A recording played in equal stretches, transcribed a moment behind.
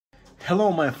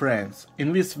Hello my friends,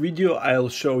 in this video I'll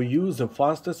show you the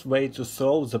fastest way to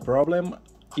solve the problem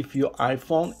if your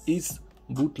iPhone is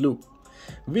BOOTLOOP.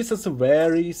 This is a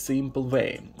very simple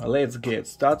way. Let's get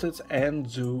started and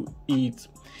do it.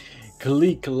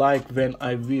 Click like when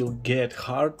I will get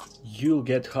hard, you'll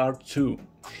get hard too.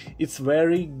 It's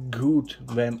very good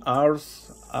when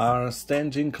ours are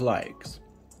standing likes.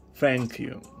 Thank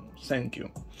you.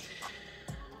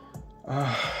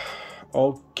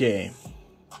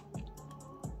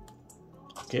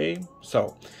 Okay,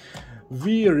 so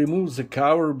we remove the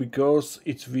cover because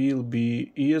it will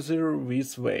be easier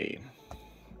this way.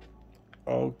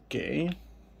 Okay,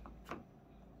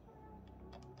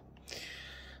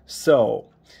 so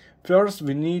first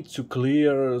we need to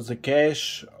clear the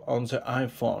cache on the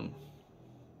iPhone.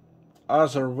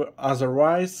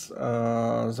 Otherwise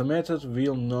the method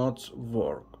will not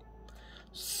work.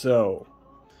 So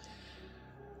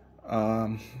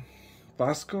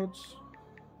passcodes.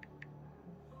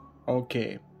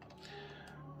 Okay.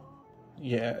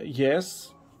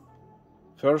 Yes.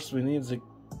 First we need the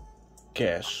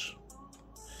cache.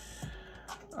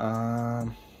 I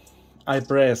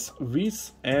press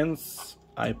this and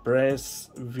I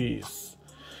press this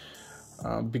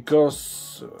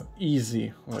because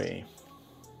easy way.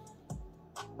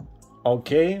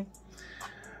 Okay.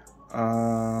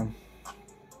 I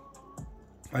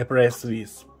press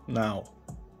this now.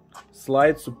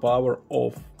 Slide to power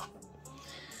off.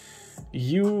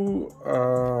 You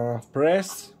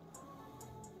press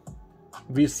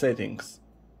these settings.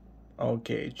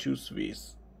 Okay, choose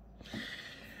this.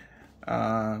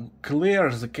 Clear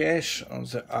the cache on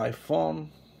the iPhone.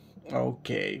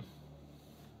 Okay.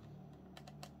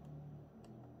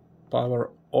 Power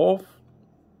off.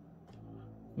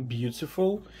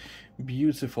 Beautiful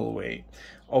way.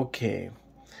 Okay.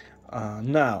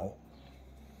 Now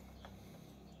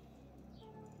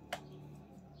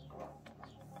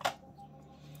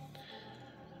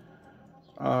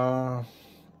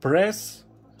press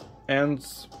and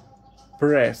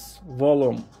press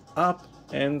volume up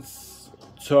and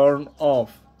turn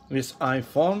off this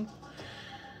iPhone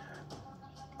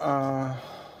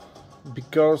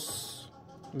because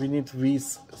we need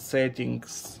these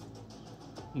settings.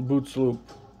 BOOTLOOP.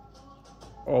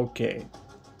 Okay,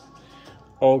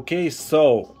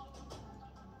 so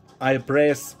I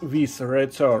press this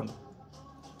return.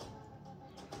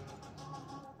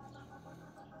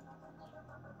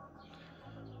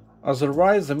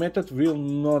 Otherwise the method will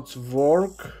not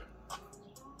work.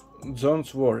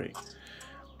 Don't worry.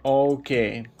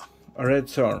 Okay,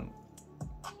 return.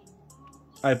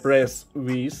 I press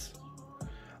this.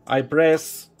 I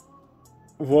press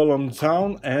volume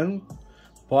down and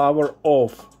power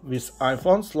off. This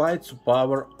iPhone slide to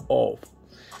power off.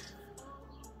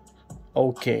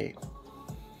 Okay,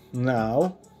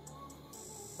 now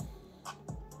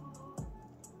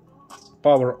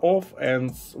power off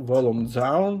and volume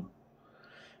down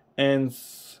and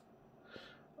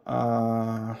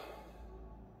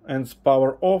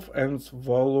power off and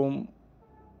volume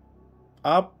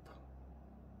up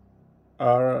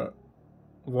or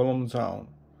volume down.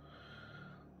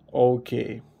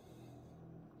 Okay,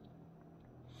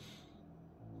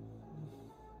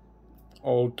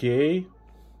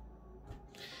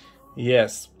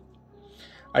 yes,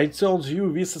 I told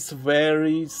you this is a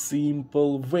very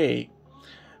simple way.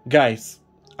 Guys,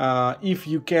 if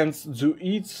you can't do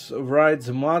it, write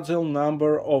the model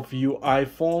number of your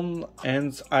iPhone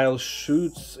and I'll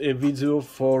shoot a video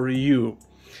for you.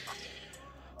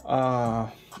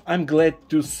 I'm glad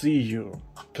to see you.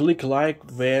 Click like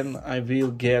when I will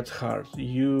get hard.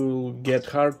 You'll get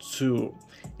hard too.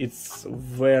 It's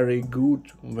very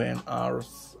good when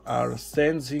ours are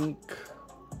sending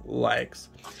likes.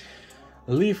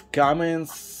 Leave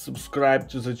comments, subscribe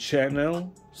to the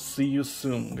channel. See you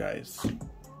soon, guys.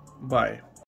 Bye.